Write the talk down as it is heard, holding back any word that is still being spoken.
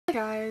Hey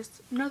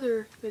guys,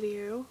 another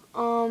video.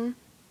 I'm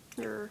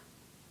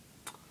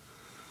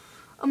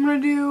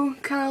gonna do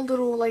kind of a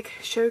little like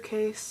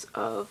showcase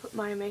of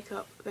my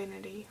makeup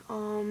vanity.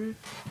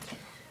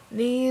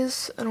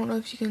 These, I don't know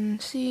if you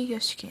can see.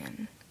 Yes, you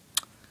can.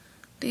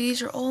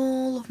 These are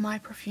all of my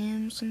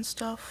perfumes and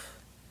stuff.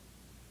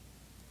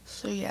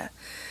 So yeah,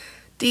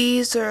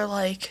 these are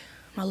like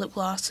my lip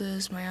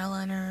glosses, my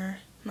eyeliner,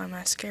 my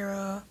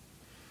mascara.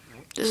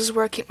 This is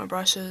where I keep my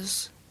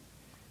brushes.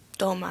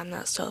 Don't mind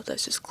that stuff.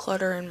 That's just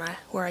clutter in my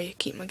where I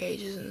keep my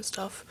gauges and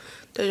stuff.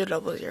 Those are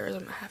double zeros.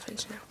 I'm a ½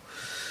 inch now.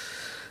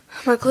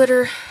 My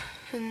glitter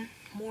and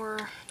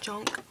more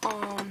junk.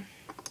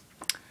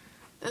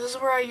 This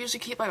is where I usually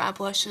keep like my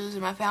blushes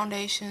and my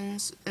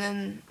foundations and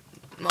then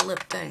my lip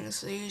things.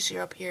 They usually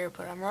are up here,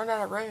 but I'm running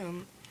out of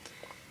room.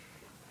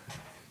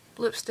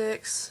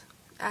 Lipsticks.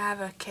 I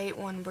have a Kate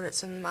one, but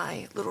it's in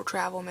my little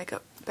travel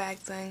makeup bag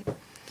thing.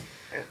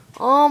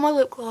 All my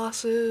lip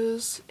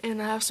glosses,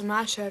 and I have some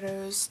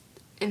eyeshadows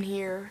in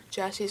here,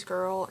 Jesse's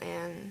Girl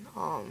and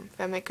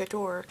Femme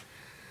Couture.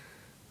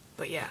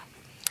 But yeah,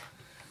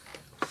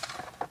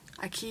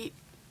 I keep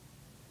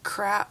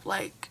crap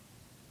like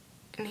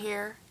in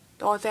here.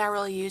 The only thing I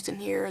really use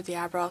in here are the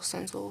eyebrow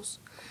stencils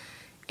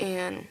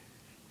and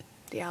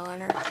the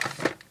eyeliner.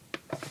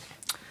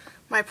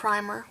 My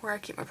primer, where I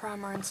keep my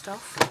primer and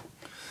stuff.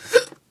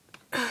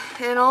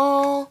 And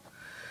all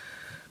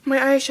my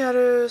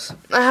eyeshadows.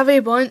 I have a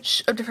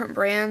bunch of different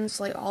brands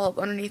like all up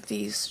underneath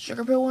these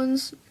sugar pill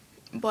ones,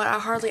 but I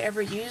hardly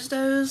ever use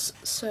those,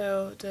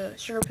 so the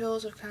sugar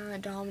pills have kind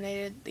of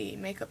dominated the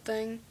makeup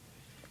thing.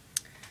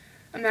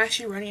 I'm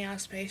actually running out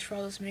of space for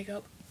all this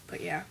makeup,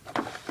 but yeah.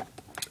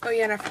 Oh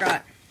yeah, and I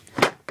forgot.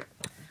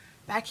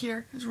 Back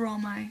here is where all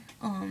my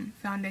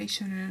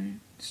foundation and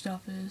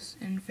stuff is,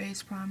 and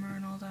face primer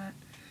and all that.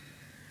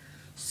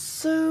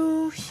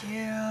 So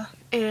yeah,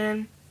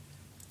 and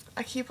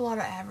I keep a lot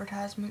of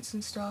advertisements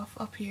and stuff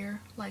up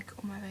here, like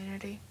on my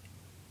vanity.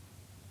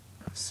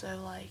 So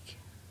like,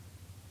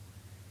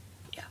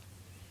 yeah,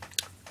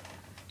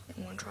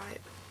 I want to try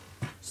it.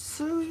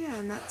 So yeah,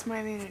 and that's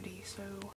my vanity. So